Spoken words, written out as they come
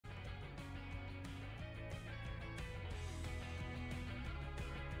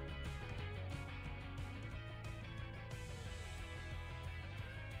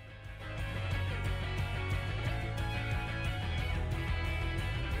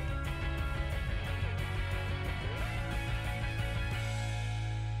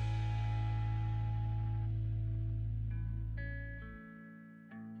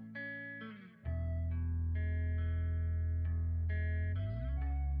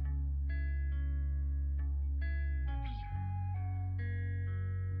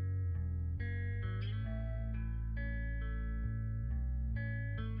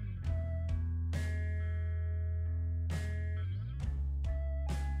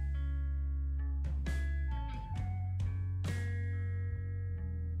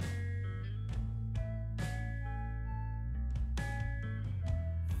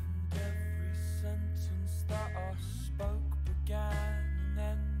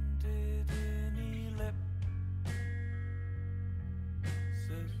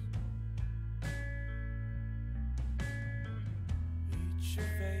each of 8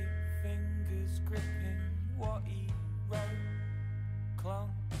 fingers gripping what he wrote, clung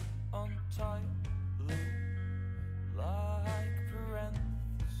on tightly like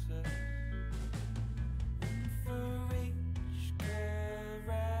parentheses. And for each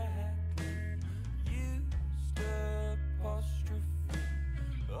correctly used apostrophe,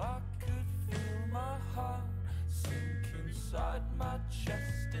 I could feel my heart sink inside my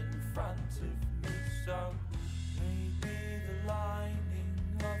chest in front of me. So maybe the lining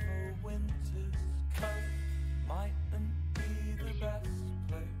of a winter's coat mightn't be the best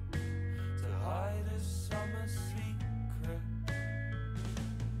place to hide a summer secret.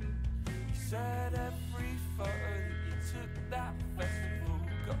 You said every photo that you took that festival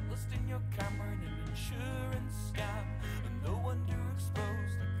got lost in your camera in an insurance scam, and no wonder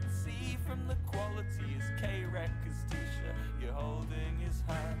exposed. I could see from the quality his K-Records t-shirt, you're holding his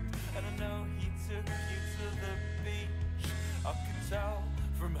hand, and I know he took you to the beach. I could tell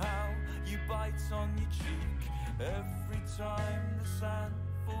from how you bite on your cheek every time the sand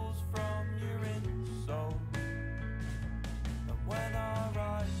falls from your insole. And when our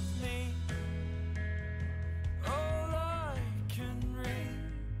eyes meet, all I can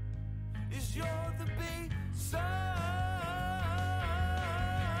read is you're the B-side.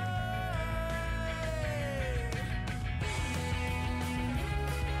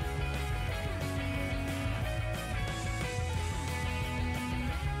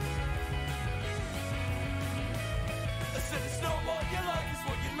 It's not what you like, it's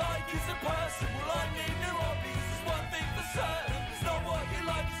what you like as a person. Well, I need new hobbies, is one thing for certain. It's not what you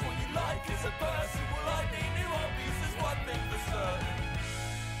like, it's what you like as a person. Well, I need new hobbies, is one thing for certain.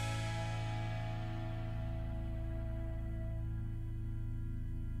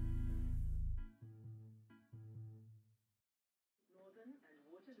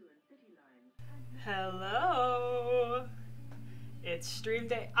 Hello, it's stream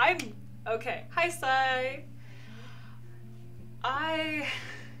day. I'm okay. Hi, Sai. I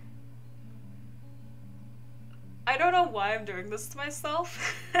don't know why I'm doing this to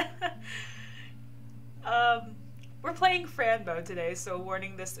myself. We're playing Fran Bow today, so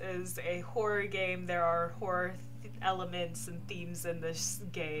warning, this is a horror game. There are horror elements and themes in this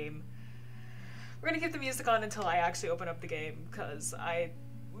game. We're gonna keep the music on until I actually open up the game, because I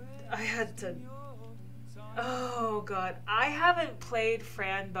had to... Oh god, I haven't played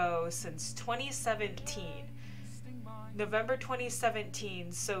Fran Bow since 2017. November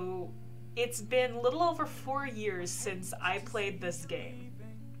 2017, so it's been a little over 4 years since I played this game.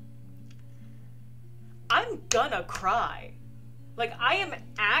 I'm gonna cry. Like, I am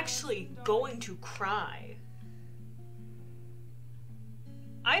actually going to cry.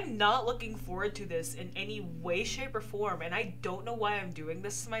 I'm not looking forward to this in any way, shape, or form, and I don't know why I'm doing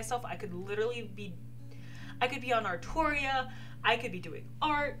this to myself. I could literally be... I could be on Artoria, I could be doing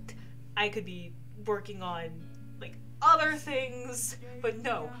art, I could be working on, like, other things, but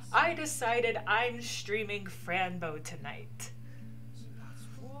no, I decided I'm streaming Fran Bow tonight.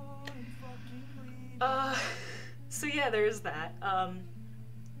 So yeah, there's that.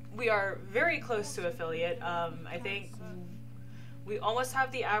 We are very close to affiliate. I think we almost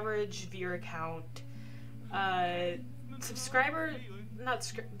have the average viewer count.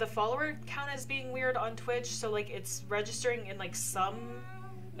 The follower count is being weird on Twitch, so like it's registering in like some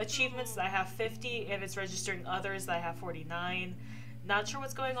achievements that I have 50, and it's registering others that I have 49. Not sure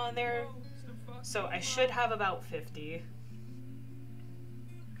what's going on there, so I should have about 50.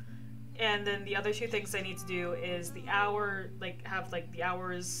 And then the other two things I need to do is the hour, like have like the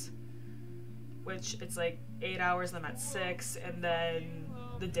hours, which it's like 8 hours and I'm at 6, and then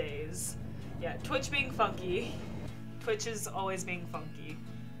the days. Yeah, Twitch being funky. Twitch is always being funky.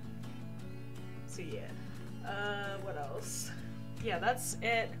 So yeah. What else? Yeah, that's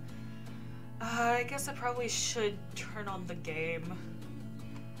it. I guess I probably should turn on the game.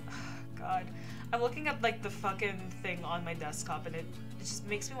 God. I'm looking at like the fucking thing on my desktop and it just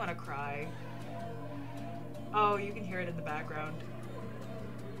makes me want to cry. Oh, you can hear it in the background.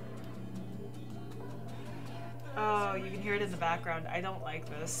 Oh, you can hear it in the background. I don't like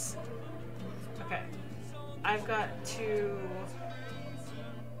this. Okay. I've got to...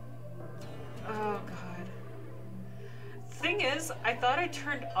 Oh god. Thing is, I thought I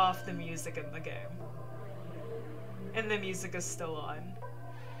turned off the music in the game. And the music is still on.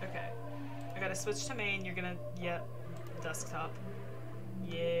 Okay. I gotta switch to main, you're gonna... Yep. Desktop.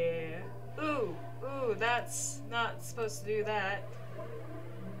 Yeah. Ooh! Ooh, that's not supposed to do that.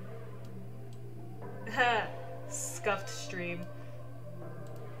 Ha! Scuffed stream.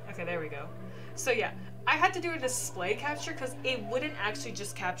 Okay, there we go. So yeah, I had to do a display capture because it wouldn't actually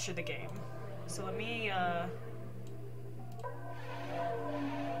just capture the game. So let me,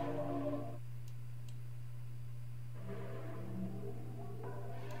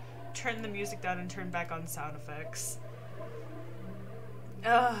 turn the music down and turn back on sound effects.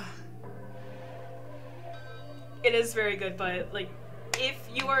 Ugh. It is very good, but like, if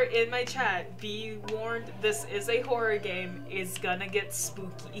you are in my chat, be warned, this is a horror game. It's gonna get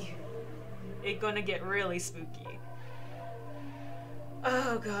spooky. It's gonna get really spooky.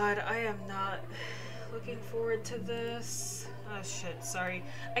 Oh god, I am not looking forward to this. Oh shit, sorry.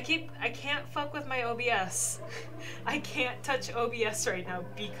 I can't fuck with my OBS. I can't touch OBS right now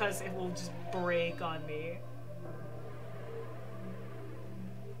because it will just break on me.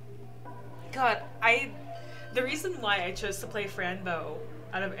 God, the reason why I chose to play Fran Bow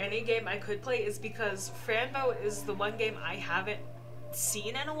out of any game I could play is because Fran Bow is the one game I haven't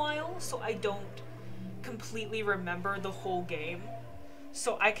seen in a while, so I don't completely remember the whole game.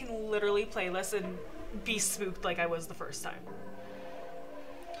 So I can literally play this and be spooked like I was the first time.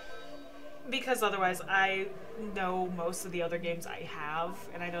 Because otherwise I know most of the other games I have,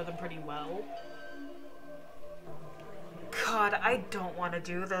 and I know them pretty well. God, I don't want to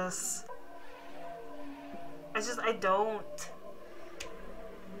do this. I don't.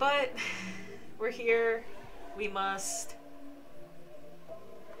 But we're here. We must.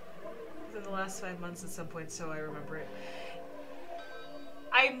 Within the last 5 months at some point, so I remember it.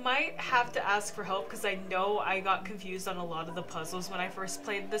 I might have to ask for help because I know I got confused on a lot of the puzzles when I first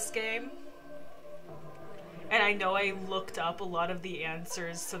played this game. And I know I looked up a lot of the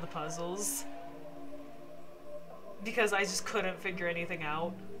answers to the puzzles because I just couldn't figure anything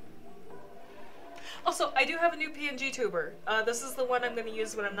out. Also, I do have a new PNG tuber. This is the one I'm going to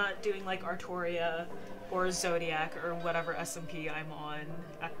use when I'm not doing like Artoria or Zodiac or whatever SMP I'm on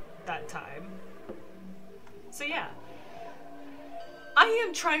at that time. So yeah. I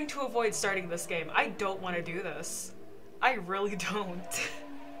am trying to avoid starting this game. I don't want to do this. I really don't.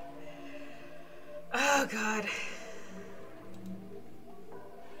 Oh god.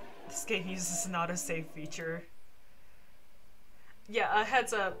 This game uses an autosave feature. Yeah, a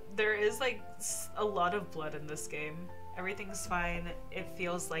heads up, there is like a lot of blood in this game. Everything's fine. It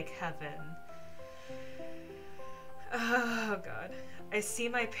feels like heaven. Oh god. I see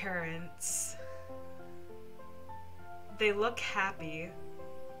my parents. They look happy.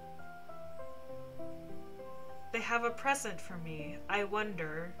 They have a present for me. I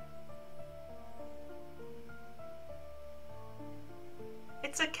wonder.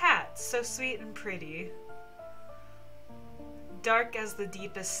 It's a cat, so sweet and pretty. Dark as the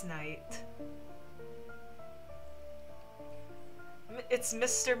deepest night. It's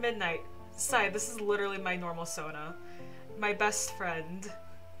Mr. Midnight. Sigh, this is literally my normal Sona. My best friend.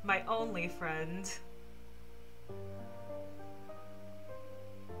 My only friend.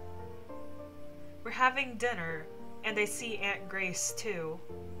 We're having dinner, and I see Aunt Grace too.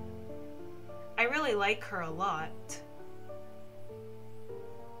 I really like her a lot.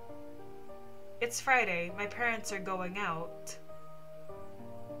 It's Friday, my parents are going out.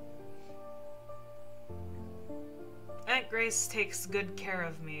 Aunt Grace takes good care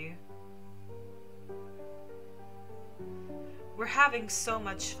of me. We're having so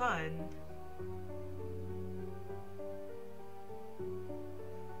much fun.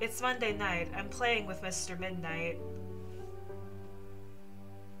 It's Monday night. I'm playing with Mr. Midnight.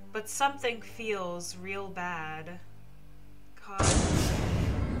 But something feels real bad. God.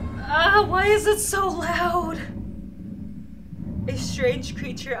 Why is it so loud? A strange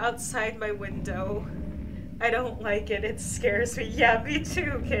creature outside my window. I don't like it. It scares me. Yeah, me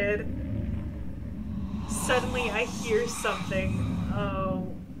too, kid. Suddenly I hear something.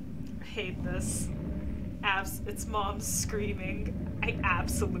 Oh, I hate this. It's mom screaming. I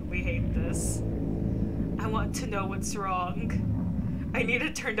absolutely hate this. I want to know what's wrong. I need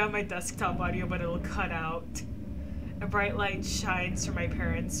to turn down my desktop audio, but it'll cut out. A bright light shines from my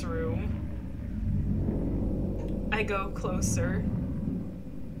parents' room. I go closer.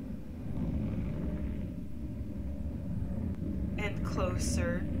 And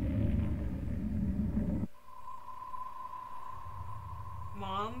closer.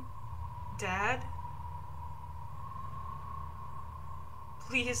 Mom? Dad?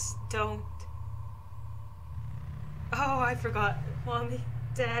 Please don't. Oh, I forgot. Mommy,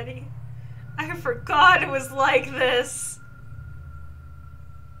 Daddy. I forgot it was like this.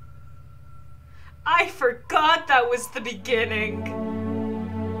 I forgot that was the beginning.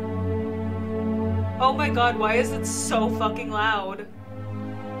 Oh my god, why is it so fucking loud?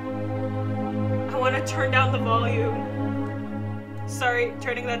 I want to turn down the volume. Sorry,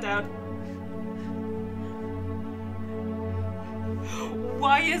 turning that down.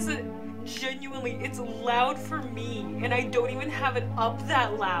 Why is it genuinely, it's loud for me, and I don't even have it up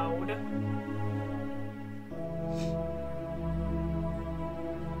that loud.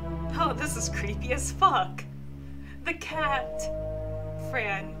 Oh, this is creepy as fuck. The cat.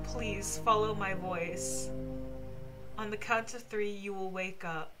 Fran, please follow my voice. On the count of 3, you will wake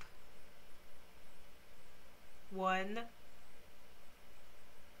up. 1,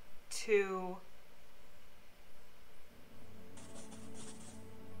 2,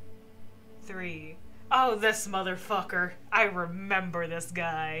 3. Oh, this motherfucker. I remember this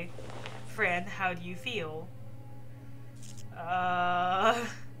guy. Fran, how do you feel? I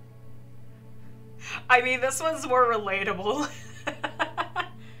mean, this one's more relatable.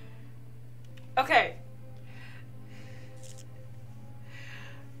 Okay.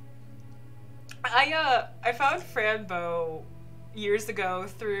 I found Fran Bow years ago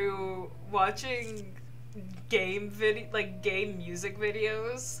through watching game music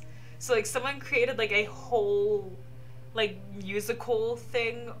videos. So like someone created like a whole like musical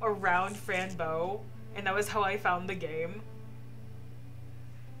thing around Fran Bow, and that was how I found the game.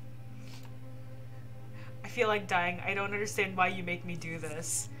 I feel like dying. I don't understand why you make me do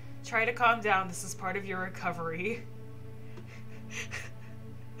this. Try to calm down. This is part of your recovery.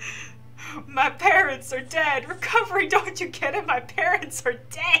 My parents are dead. Recovery, don't you get it? My parents are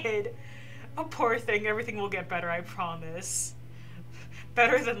dead. Oh, poor thing. Everything will get better, I promise.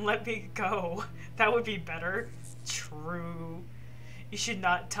 Better than let me go. That would be better. True. You should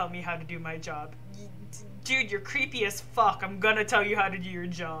not tell me how to do my job. Dude, you're creepy as fuck. I'm gonna tell you how to do your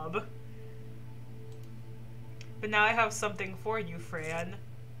job. But now I have something for you, Fran.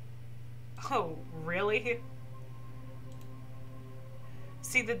 Oh, really?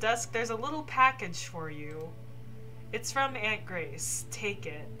 See the desk? There's a little package for you. It's from Aunt Grace. Take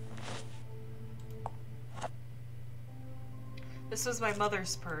it. This was my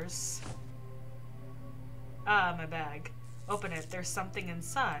mother's purse. Ah, my bag. Open it. There's something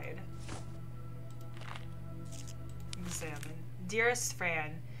inside. Examine. Dearest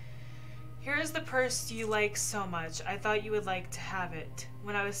Fran, here is the purse you like so much. I thought you would like to have it.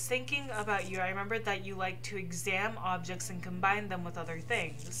 When I was thinking about you, I remembered that you like to examine objects and combine them with other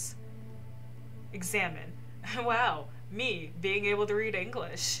things. Examine. Wow, me, being able to read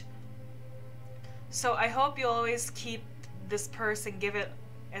English. So I hope you'll always keep this purse and give it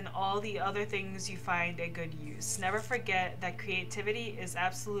and all the other things you find a good use. Never forget that creativity is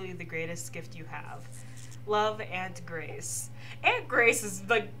absolutely the greatest gift you have. Love, Aunt Grace. Aunt Grace is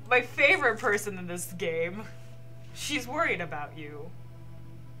like my favorite person in this game. She's worried about you.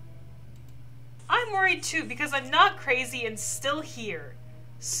 I'm worried too because I'm not crazy and still here.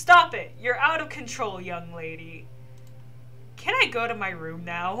 Stop it. You're out of control, young lady. Can I go to my room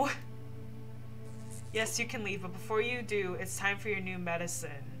now? Yes, you can leave, but before you do, it's time for your new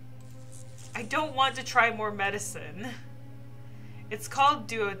medicine. I don't want to try more medicine. It's called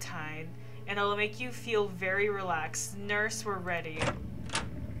duotine, and it'll make you feel very relaxed. Nurse, we're ready.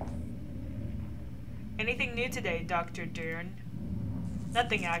 Anything new today, Dr. Dern?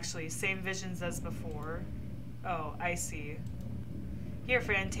 Nothing, actually. Same visions as before. Oh, I see. Here,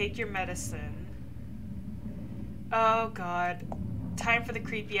 Fran, take your medicine. Oh, God. Time for the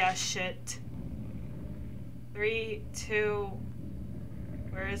creepy-ass shit. 3, 2...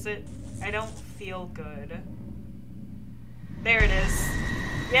 Where is it? I don't feel good. There it is.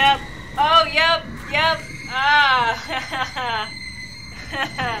 Yep. Oh, yep. Yep. Ah.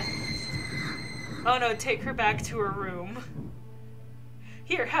 Oh, no. Take her back to her room.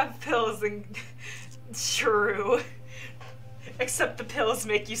 Here, have pills and... True. Except the pills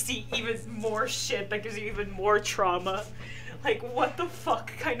make you see even more shit that gives you even more trauma. Like, what the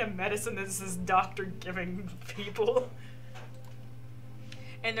fuck kind of medicine is this doctor giving people?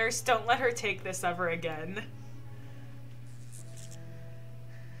 And nurse, don't let her take this ever again.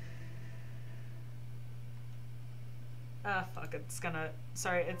 Ah, fuck, it's gonna...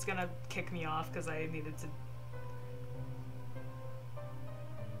 Sorry, it's gonna kick me off because I needed to...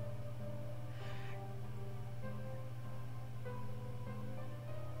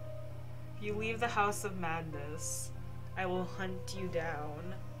 If you leave the House of Madness, I will hunt you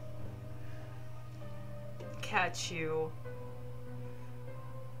down, catch you,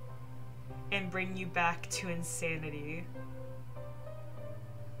 and bring you back to insanity.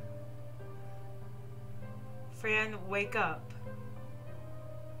 Fran, wake up.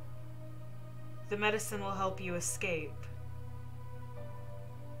 The medicine will help you escape.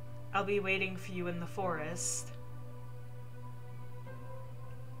 I'll be waiting for you in the forest.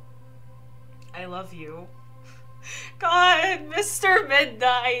 I love you. God, Mr.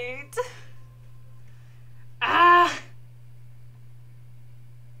 Midnight! Ah!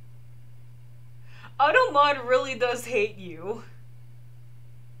 Automod really does hate you.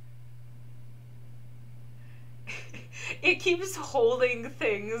 It keeps holding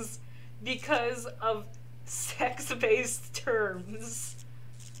things because of sex-based terms.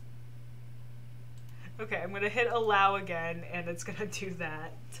 Okay, I'm gonna hit allow again, and it's gonna do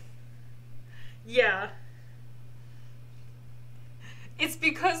that. Yeah. It's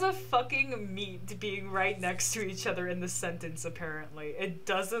because of fucking meat being right next to each other in the sentence, apparently. It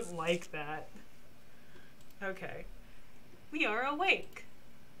doesn't like that. Okay. We are awake.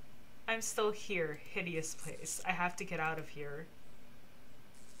 I'm still here, hideous place. I have to get out of here.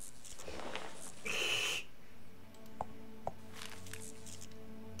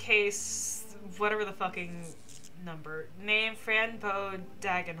 Case, whatever the fucking number. Name, Fran Bow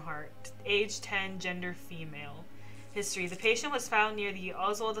Dagenhart. Age 10, gender female. History. The patient was found near the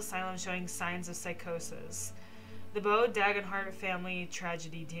Oswald Asylum showing signs of psychosis. The Bow Dagenhart family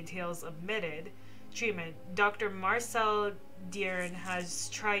tragedy details omitted. Treatment. Dr. Marcel Diern has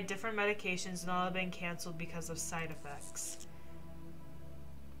tried different medications and all have been cancelled because of side effects.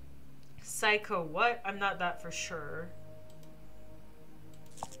 Psycho what? I'm not that for sure.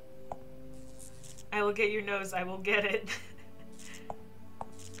 I will get your nose, I will get it.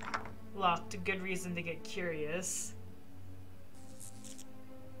 Locked. Good reason to get curious.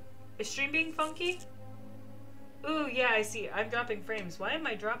 Is stream being funky? Ooh, yeah, I see. I'm dropping frames. Why am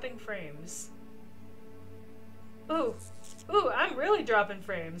I dropping frames? Ooh. Ooh, I'm really dropping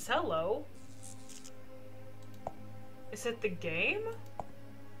frames. Hello. Is it the game?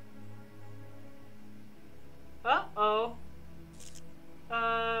 Uh-oh.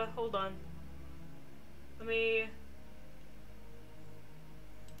 Hold on. Let me...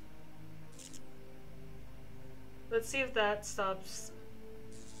 Let's see if that stops.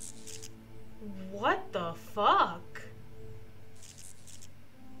 What the fuck?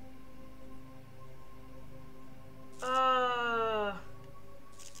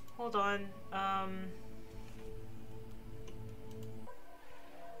 Hold on.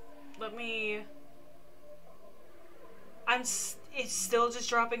 Let me... it's still just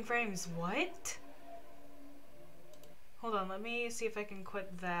dropping frames. What? Hold on, let me see if I can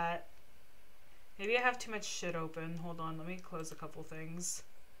quit that. Maybe I have too much shit open. Hold on, let me close a couple things.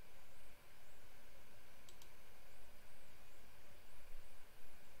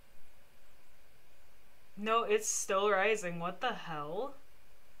 No, it's still rising. What the hell?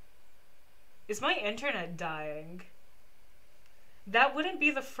 Is my internet dying? That wouldn't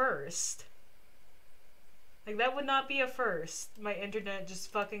be the first. Like, that would not be a first. My internet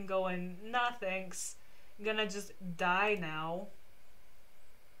just fucking going, nah thanks. I'm gonna just die now.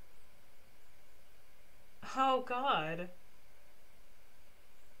 Oh god.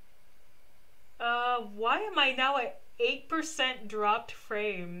 Why am I now at 8% dropped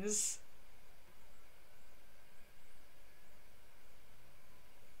frames?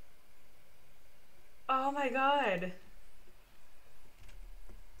 Oh my god.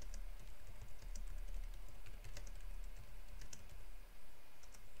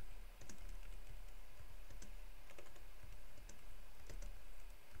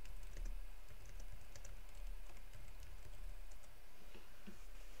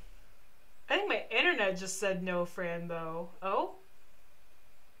 I think my internet just said no, Fran Bow. Oh?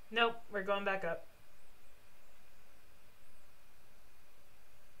 Nope, we're going back up.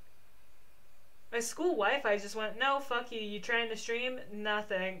 My school Wi-Fi just went, no, fuck you. You trying to stream? Nah,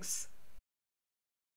 thanks.